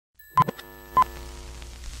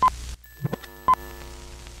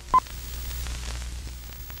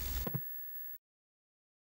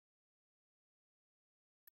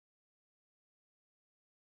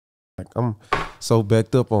like I'm so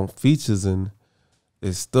backed up on features and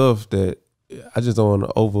it's stuff that I just don't want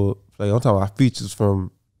to overplay. I'm talking about features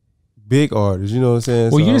from big artists, you know what I'm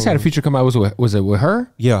saying? Well, so you just had a feature come out. Was it with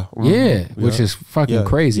her? Yeah. Yeah, which is fucking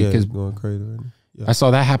crazy. Because going crazy. Right? Yeah. I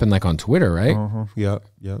saw that happen like on Twitter, right? Yeah.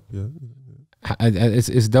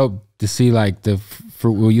 It's dope to see like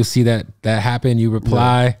will you see that happen? You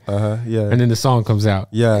reply, and then the song comes out.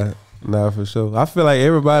 Yeah, nah, for sure. I feel like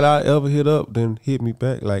everybody I ever hit up then hit me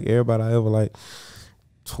back. Like everybody I ever like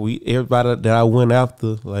tweet, everybody that I went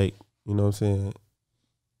after, like, you know what I'm saying,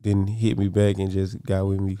 didn't hit me back and just got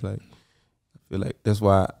with me. Like I feel like that's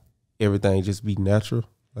why everything just be natural.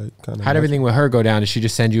 Like kind of. How'd everything with her go down? Did she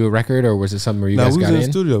just send you a record, or was it something where you guys we got was in in?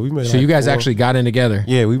 the studio. We made so like you guys 4, actually got in together.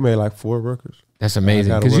 Yeah, we made like 4 records. That's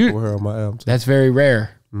amazing. Because you with her on my album too. That's very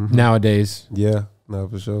rare nowadays. Yeah, no,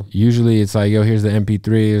 for sure. Usually it's like, yo, here's the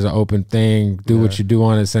MP3, it's an open thing. Do what you do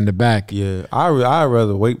on it, send it back. Yeah, I'd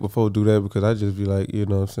rather wait before do that because I just be like, you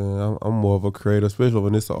know what I'm saying? I'm more of a creator, especially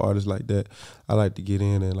when it's an artist like that. I like to get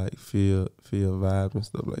in and like feel vibes and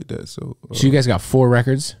stuff like that. So you guys got 4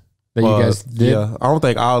 records that you guys did? Yeah, I don't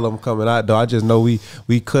think all of them coming out though. I just know we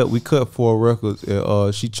cut 4 records.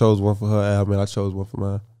 And, she chose one for her album and I chose one for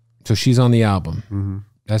mine. So she's on the album.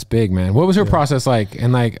 That's big, man. What was her process like?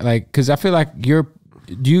 And like, because I feel like do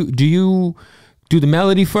you do the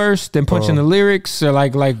melody first, then punch in the lyrics, or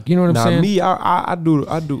like you know what I'm saying? Me, I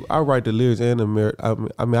write the lyrics and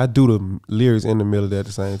I do the lyrics and the melody at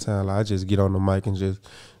the same time. Like I just get on the mic and just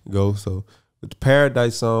go. So with the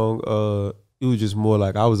Paradise song, it was just more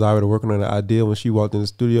like I was already working on the idea when she walked in the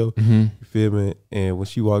studio. You feel me? And when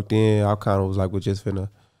she walked in, I kind of was like, we're just finna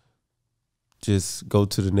just go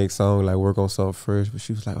to the next song, like work on something first. But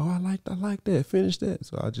she was like, oh, I like that, finish that.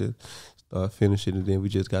 So I just started finishing it, and then we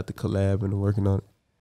just got the collab and working on it.